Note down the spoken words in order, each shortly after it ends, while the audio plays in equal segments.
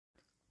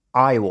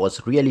I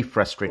was really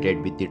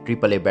frustrated with the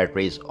AAA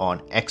batteries on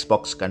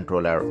Xbox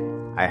controller.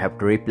 I have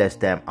to replace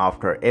them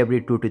after every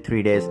 2 to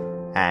 3 days,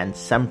 and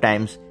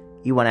sometimes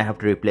even I have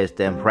to replace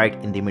them right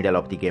in the middle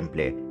of the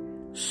gameplay.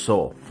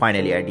 So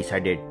finally I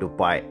decided to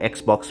buy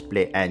Xbox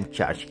Play and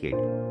Charge Kit.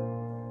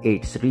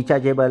 It's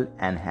rechargeable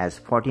and has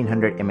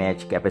 1400 mAh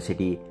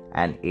capacity,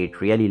 and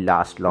it really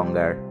lasts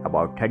longer,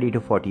 about 30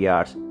 to 40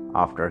 hours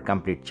after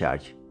complete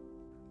charge.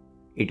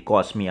 It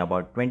cost me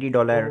about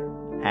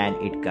 $20 and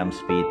it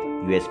comes with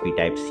USB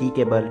Type-C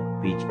cable,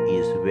 which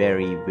is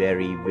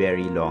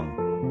very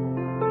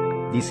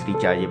long. This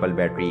rechargeable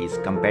battery is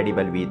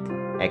compatible with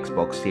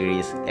Xbox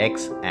Series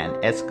X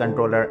and S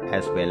controller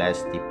as well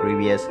as the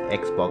previous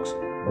Xbox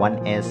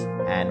One S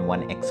and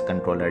One X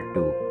controller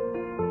too.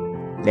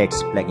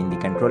 Let's plug in the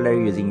controller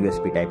using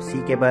USB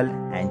Type-C cable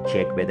and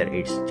check whether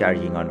it's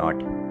charging or not.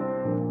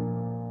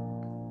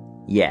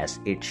 Yes,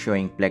 it's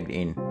showing plugged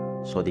in,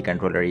 so the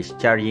controller is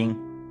charging.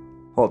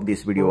 Hope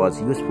this video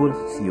was useful.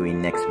 See you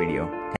in next video.